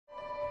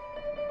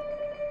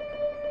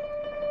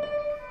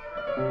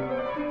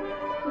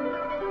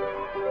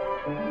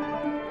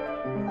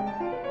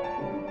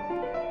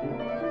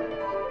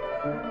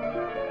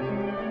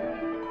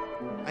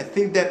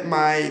think that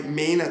my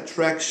main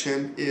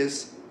attraction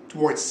is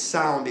towards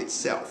sound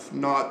itself,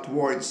 not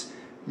towards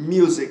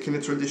music in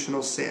the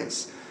traditional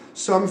sense.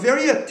 So I'm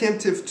very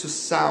attentive to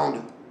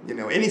sound, you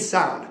know, any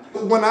sound.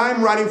 When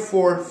I'm writing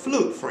for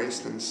flute, for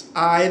instance,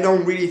 I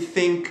don't really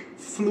think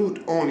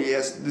flute only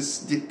as this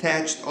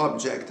detached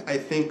object. I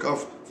think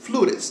of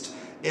flutist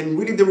and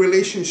really the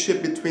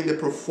relationship between the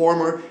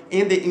performer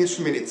and the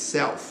instrument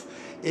itself.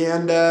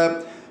 And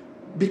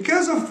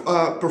because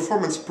of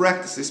performance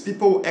practices,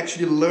 people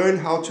actually learn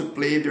how to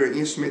play their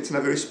instruments in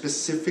a very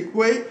specific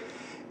way.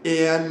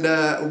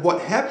 And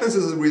what happens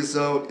as a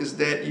result is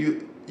that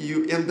you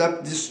end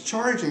up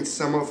discharging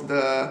some of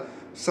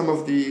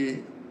the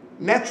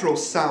natural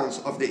sounds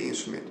of the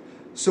instrument.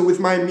 So with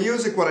my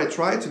music, what I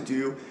try to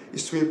do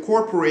is to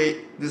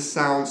incorporate the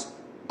sounds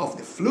of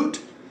the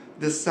flute,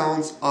 the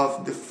sounds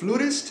of the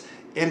flutist,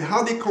 and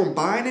how they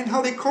combine and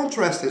how they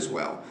contrast as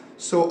well.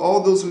 So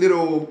all those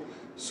little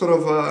sort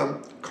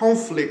of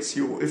conflicts,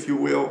 if you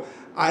will,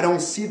 I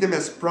don't see them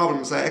as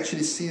problems. I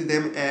actually see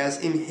them as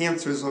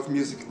enhancers of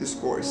music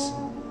discourse.